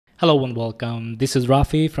Hello and welcome. This is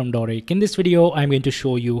Rafi from Dorik. In this video, I'm going to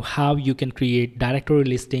show you how you can create directory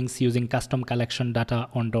listings using custom collection data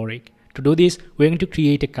on Dorik. To do this, we're going to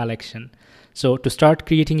create a collection. So to start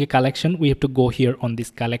creating a collection, we have to go here on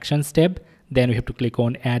this collections tab. Then we have to click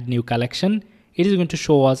on add new collection. It is going to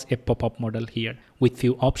show us a pop-up model here with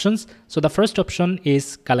few options. So the first option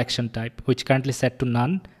is collection type, which currently set to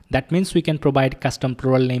none. That means we can provide custom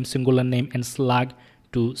plural name, singular name, and slug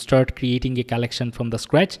to start creating a collection from the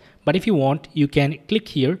scratch. But if you want, you can click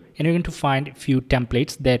here and you're going to find a few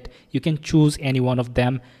templates that you can choose any one of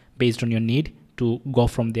them based on your need to go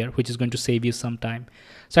from there, which is going to save you some time.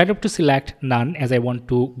 So I'd have to select none as I want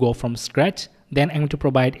to go from scratch. Then I'm going to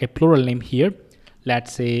provide a plural name here.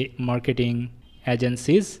 Let's say marketing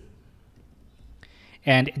agencies.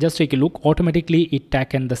 And just take a look, automatically it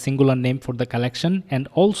taken the singular name for the collection and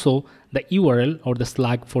also the URL or the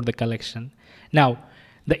slug for the collection. Now,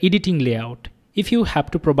 the editing layout. If you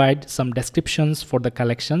have to provide some descriptions for the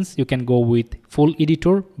collections, you can go with full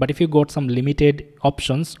editor. But if you got some limited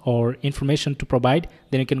options or information to provide,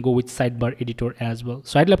 then you can go with sidebar editor as well.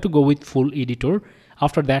 So I'd love to go with full editor.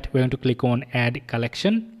 After that, we're going to click on add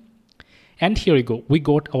collection. And here we go. We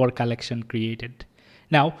got our collection created.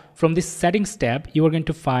 Now, from this settings tab, you are going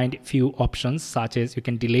to find few options such as you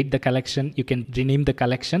can delete the collection, you can rename the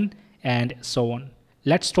collection, and so on.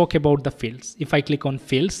 Let's talk about the fields. If I click on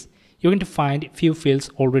fields, you're going to find few fields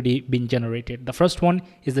already been generated. The first one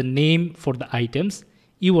is the name for the items,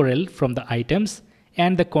 URL from the items,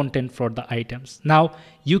 and the content for the items. Now,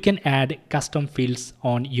 you can add custom fields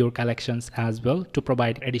on your collections as well to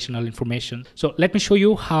provide additional information. So let me show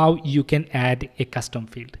you how you can add a custom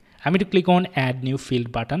field. I'm going to click on add new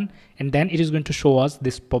field button, and then it is going to show us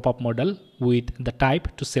this pop-up model with the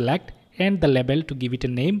type to select and the label to give it a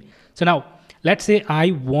name. So now, let's say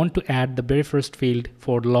I want to add the very first field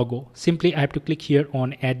for logo. Simply I have to click here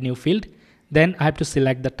on add new field. Then I have to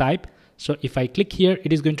select the type. So if I click here,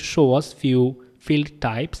 it is going to show us few field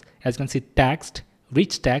types. As you can see, text,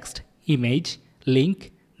 rich text, image,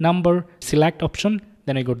 link, number, select option.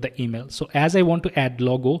 Then I got the email. So as I want to add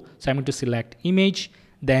logo, so I'm going to select image.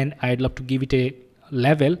 Then I'd love to give it a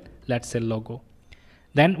label. Let's say logo.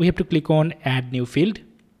 Then we have to click on add new field.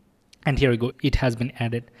 And here we go. It has been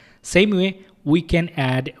added. Same way, we can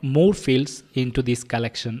add more fields into this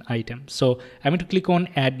collection item. So I'm going to click on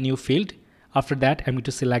add new field. After that, I'm going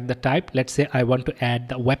to select the type. Let's say I want to add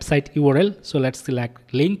the website URL. So let's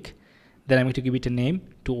select link. Then I'm going to give it a name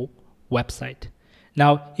to website.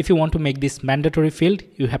 Now, if you want to make this mandatory field,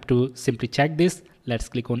 you have to simply check this. Let's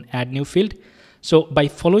click on add new field. So by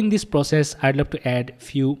following this process, I'd love to add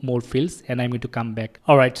few more fields and I'm going to come back.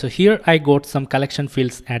 All right, so here I got some collection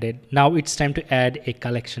fields added. Now it's time to add a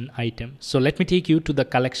collection item. So let me take you to the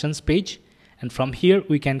collections page. And from here,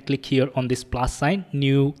 we can click here on this plus sign,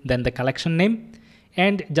 new, then the collection name.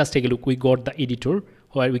 And just take a look, we got the editor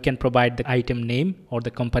where we can provide the item name or the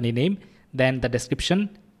company name, then the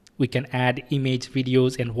description. We can add image,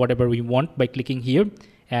 videos, and whatever we want by clicking here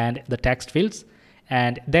and the text fields.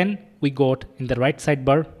 And then we got in the right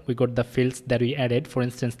sidebar, we got the fields that we added. For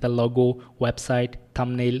instance, the logo, website,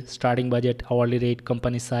 thumbnail, starting budget, hourly rate,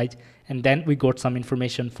 company size. And then we got some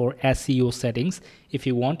information for SEO settings. If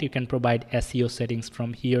you want, you can provide SEO settings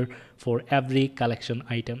from here for every collection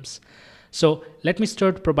items. So let me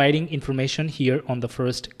start providing information here on the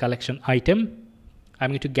first collection item.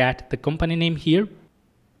 I'm going to get the company name here.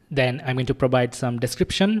 Then I'm going to provide some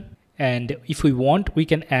description. And if we want, we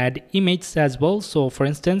can add images as well. So for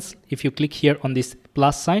instance, if you click here on this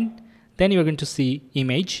plus sign, then you're going to see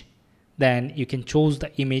image. Then you can choose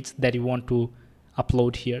the image that you want to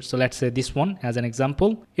upload here. So let's say this one as an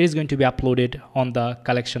example. It is going to be uploaded on the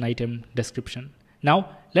collection item description.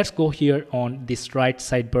 Now let's go here on this right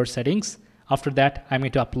sidebar settings. After that, I'm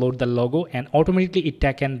going to upload the logo and automatically it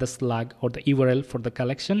taken the slug or the URL for the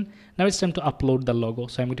collection. Now it's time to upload the logo.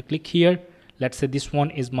 So I'm going to click here. Let's say this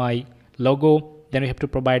one is my logo. Then we have to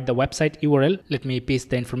provide the website URL. Let me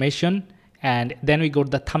paste the information. And then we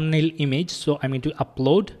got the thumbnail image. So I'm going to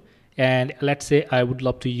upload. And let's say I would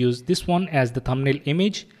love to use this one as the thumbnail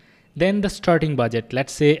image. Then the starting budget.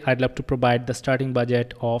 Let's say I'd love to provide the starting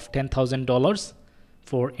budget of $10,000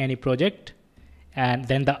 for any project. And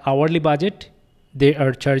then the hourly budget, they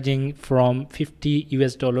are charging from $50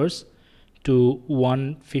 US to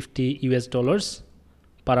 $150 US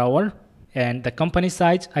per hour. And the company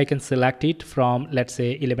size, I can select it from, let's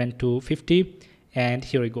say 11 to 50. And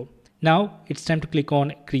here we go. Now it's time to click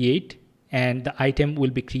on create and the item will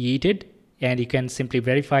be created and you can simply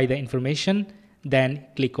verify the information, then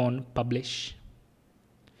click on publish.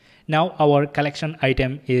 Now our collection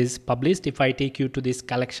item is published. If I take you to this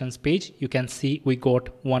collections page, you can see we got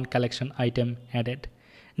one collection item added.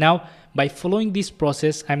 Now by following this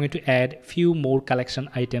process, I'm going to add few more collection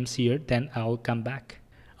items here, then I'll come back.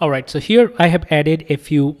 Alright, so here I have added a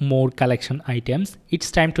few more collection items. It's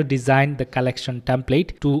time to design the collection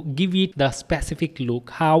template to give it the specific look,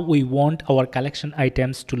 how we want our collection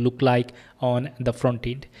items to look like on the front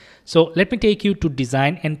end. So let me take you to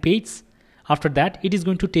design and page. After that, it is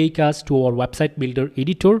going to take us to our website builder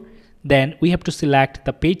editor. Then we have to select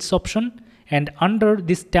the page option, and under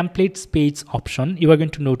this templates page option, you are going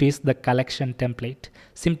to notice the collection template.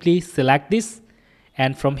 Simply select this.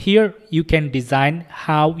 And from here, you can design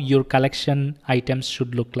how your collection items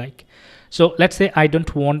should look like. So let's say I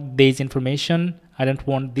don't want this information. I don't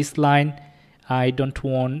want this line. I don't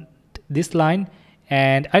want this line.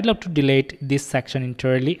 And I'd love to delete this section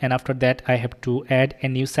entirely. And after that, I have to add a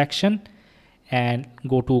new section and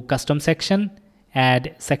go to custom section,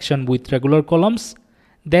 add section with regular columns.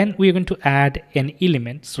 Then we're going to add an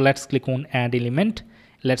element. So let's click on add element.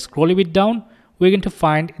 Let's scroll a bit down. We're going to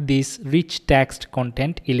find this rich text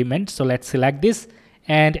content element. So let's select this,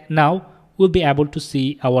 and now we'll be able to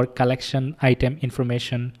see our collection item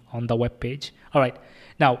information on the web page. All right,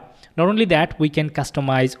 now not only that, we can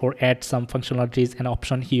customize or add some functionalities and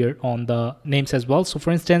option here on the names as well. So for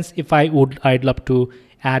instance, if I'd love to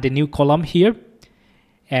add a new column here,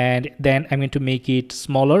 and then I'm going to make it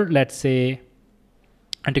smaller. Let's say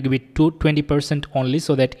I'm to give it to 20% only,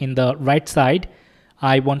 so that in the right side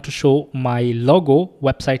I want to show my logo,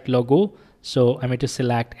 website logo. So I'm going to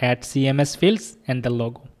select add CMS fields and the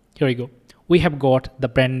logo. Here we go. We have got the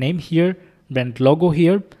brand name here, brand logo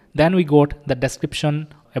here. Then we got the description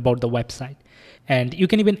about the website. And you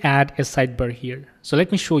can even add a sidebar here. So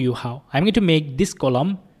let me show you how. I'm going to make this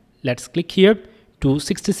column, let's click here, to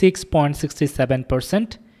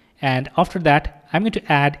 66.67%. And after that, I'm going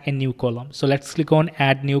to add a new column. So let's click on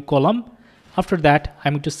add new column. After that,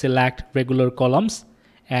 I'm going to select regular columns.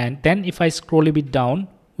 And then if I scroll a bit down,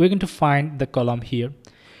 we're going to find the column here.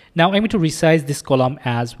 Now I'm going to resize this column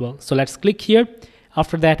as well. So let's click here.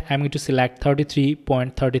 After that, I'm going to select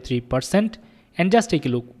 33.33%, and just take a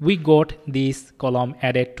look. We got this column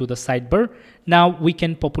added to the sidebar. Now we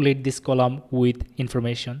can populate this column with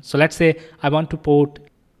information. So let's say I want to put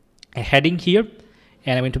a heading here,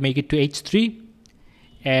 and I'm going to make it to H3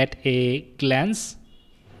 at a glance,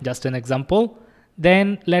 just an example.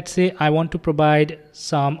 Then let's say I want to provide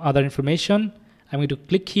some other information. I'm going to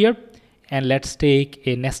click here, and let's take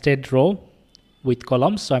a nested row with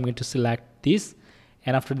columns. So I'm going to select this,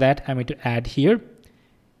 and after that I'm going to add here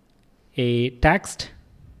a text,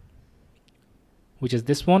 which is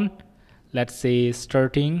this one. Let's say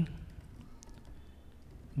starting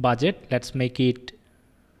budget. Let's make it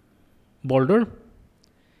bolder,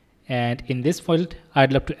 and in this field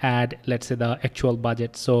I'd love to add, let's say, the actual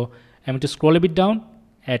budget. So I'm going to scroll a bit down,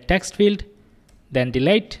 add text field, then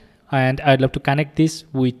delete, and I'd love to connect this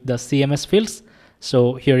with the CMS fields.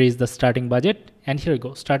 So here is the starting budget, and here we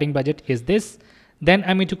go. Starting budget is this. Then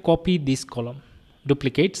I'm going to copy this column,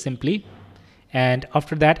 duplicate simply, and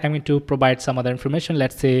after that I'm going to provide some other information.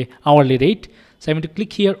 Let's say hourly rate. So I'm going to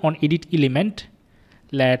click here on edit element.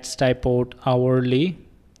 Let's type out hourly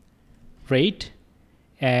rate,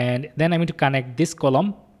 and then I'm going to connect this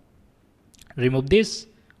column, remove this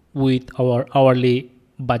with our hourly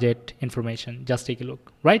budget information. Just take a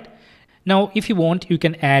look. Right now, if you want, you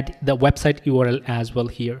can add the website URL as well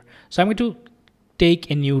here. So I'm going to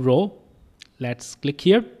take a new row. Let's click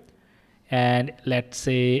here, and let's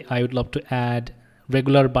say I would love to add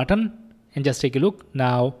regular button, and just take a look.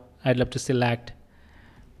 Now I'd love to select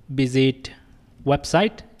visit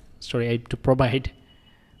website. Sorry, I have to provide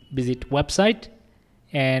visit website,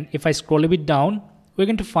 and if I scroll a bit down, we're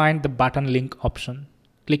going to find the button link option.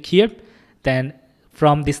 Click here. Then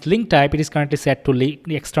from this link type, it is currently set to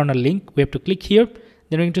the external link. We have to click here.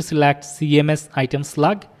 Then we're going to select CMS item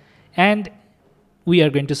slug, and we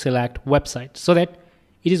are going to select website, so that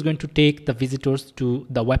it is going to take the visitors to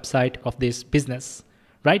the website of this business.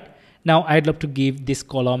 Right now, I'd love to give this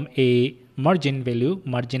column a margin value,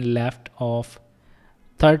 margin left of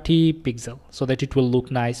 30 pixel, so that it will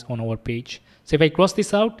look nice on our page. So if I cross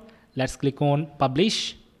this out, let's click on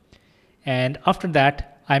publish, and after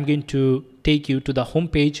that I'm going to take you to the home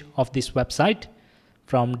page of this website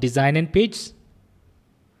from design and page.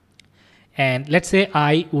 And let's say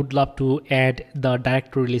I would love to add the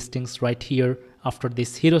directory listings right here after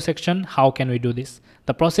this hero section. How can we do this?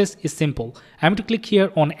 The process is simple. I'm going to click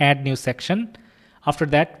here on add new section. After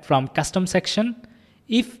that, from custom section,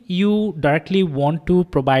 If you directly want to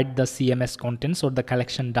provide the CMS contents or the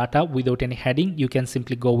collection data without any heading, you can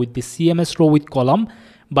simply go with the CMS row with column.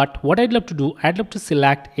 But what I'd love to do, I'd love to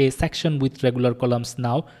select a section with regular columns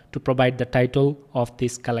now to provide the title of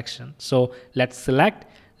this collection. So let's select,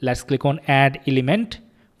 let's click on add element.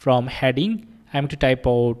 From heading, I'm going to type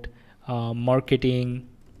out marketing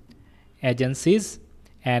agencies,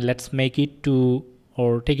 and let's make it to,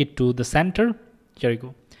 or take it to the center. Here we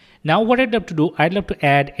go. Now what I'd love to do, I'd love to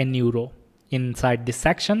add a new row inside this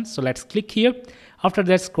section. So let's click here. After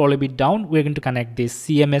that, scroll a bit down. We're going to connect this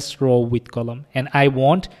CMS row with column, and I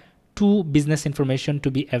want 2 business information to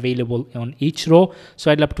be available on each row.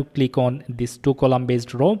 So I'd love to click on this 2 column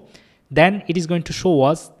based row. Then it is going to show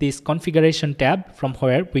us this configuration tab from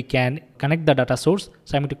where we can connect the data source.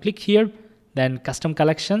 So I'm going to click here, then custom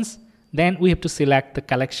collections. Then we have to select the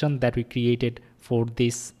collection that we created for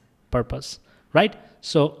this purpose, right?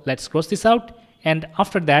 So let's cross this out. And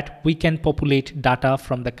after that, we can populate data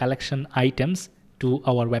from the collection items to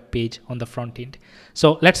our web page on the front end.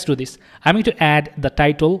 So let's do this. I'm going to add the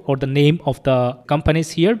title or the name of the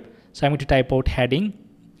companies here. So I'm going to type out heading,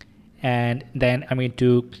 and then I'm going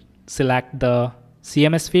to select the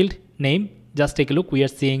CMS field name. Just take a look. We are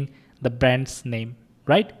seeing the brand's name,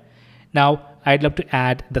 right? Now I'd love to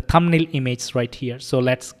add the thumbnail image right here. So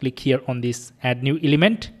let's click here on this add new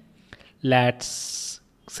element. Let's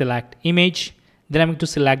select image. Then I'm going to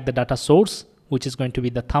select the data source, which is going to be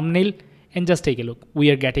the thumbnail. And just take a look. We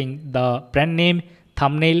are getting the brand name,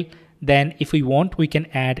 thumbnail. Then if we want, we can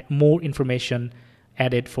add more information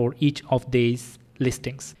added for each of these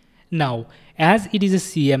listings. Now, as it is a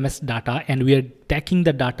CMS data and we are taking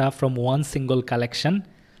the data from one single collection,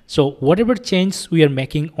 so whatever change we are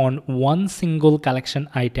making on one single collection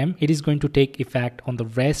item, it is going to take effect on the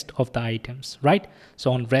rest of the items, right?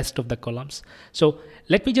 So on rest of the columns. So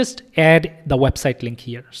let me just add the website link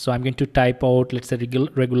here. So I'm going to type out, let's say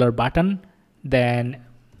regular button, then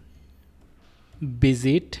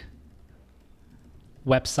visit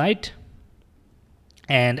website,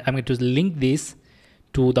 and I'm going to link this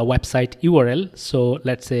to the website URL. So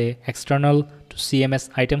let's say external to CMS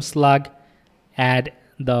item slug, add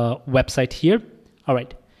the website here. All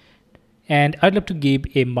right. And I'd love to give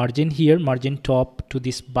a margin here, margin top to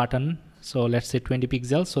this button. So let's say 20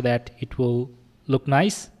 pixels so that it will look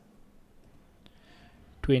nice.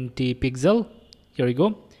 20 pixel. Here we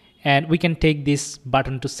go. And we can take this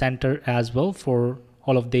button to center as well for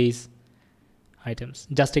all of these items.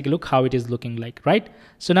 Just take a look how it is looking like, right?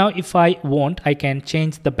 So now if I want, I can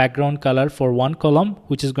change the background color for one column,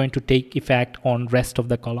 which is going to take effect on rest of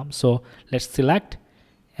the column. So let's select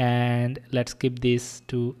and let's keep this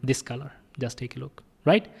to this color. Just take a look,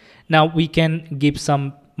 right? Now we can give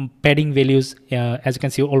some padding values. As you can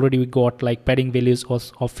see, already we got like padding values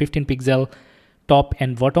of 15 pixel top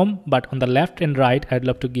and bottom, but on the left and right, I'd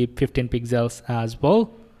love to give 15 pixels as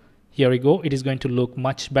well. Here we go. It is going to look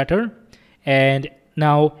much better. And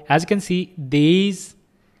now, as you can see, these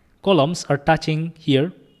columns are touching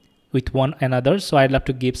here with one another. So I'd love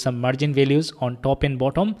to give some margin values on top and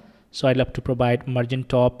bottom. So I'd love to provide margin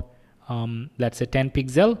top, let's say 10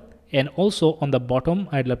 pixel. And also on the bottom,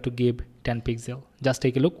 I'd love to give 10 pixel. Just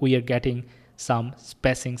take a look. We are getting some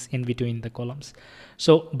spacings in between the columns.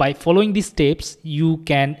 So by following these steps, you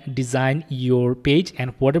can design your page,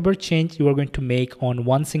 and whatever change you are going to make on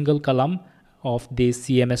one single column of this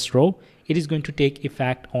CMS row, it is going to take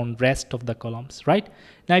effect on rest of the columns, right?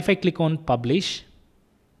 Now, if I click on publish,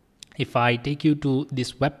 if I take you to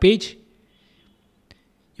this web page,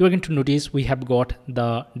 you are going to notice we have got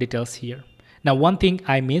the details here. Now, one thing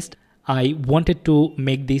I missed, I wanted to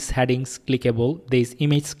make these headings clickable, these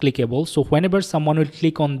images clickable. So whenever someone will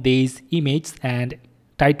click on these images and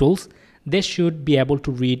titles, they should be able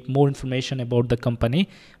to read more information about the company.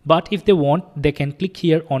 But if they want, they can click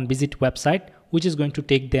here on visit website, which is going to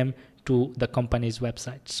take them to the company's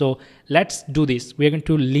website. So let's do this. We're going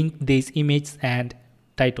to link these images and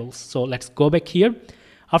titles. So let's go back here.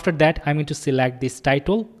 After that, I'm going to select this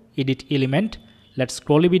title, edit element. Let's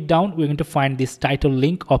scroll a bit down. We're going to find this title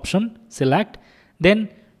link option, select. Then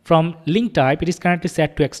from link type, it is currently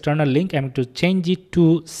set to external link. I'm going to change it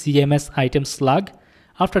to CMS item slug.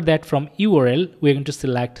 After that, from URL, we're going to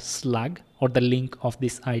select slug or the link of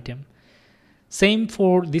this item. Same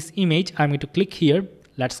for this image. I'm going to click here.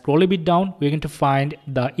 Let's scroll a bit down. We're going to find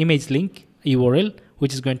the image link URL,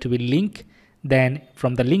 which is going to be link. Then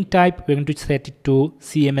from the link type, we're going to set it to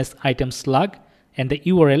CMS item slug, and the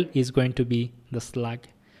URL is going to be the slug.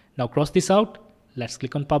 Now cross this out. Let's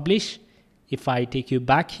click on publish. If I take you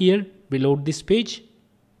back here, reload this page.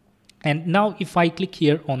 And now if I click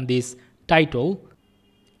here on this title,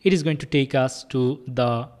 it is going to take us to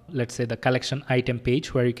the, let's say, the collection item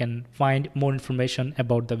page where you can find more information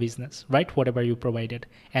about the business, right? Whatever you provided.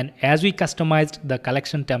 And as we customized the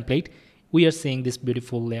collection template, we are seeing this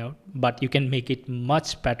beautiful layout, but you can make it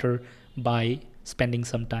much better by spending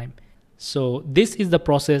some time. So this is the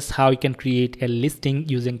process how you can create a listing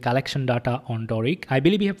using collection data on Dorik. I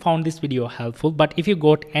believe you have found this video helpful, but if you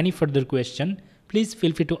got any further question, please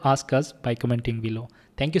feel free to ask us by commenting below.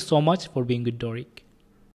 Thank you so much for being with Dorik.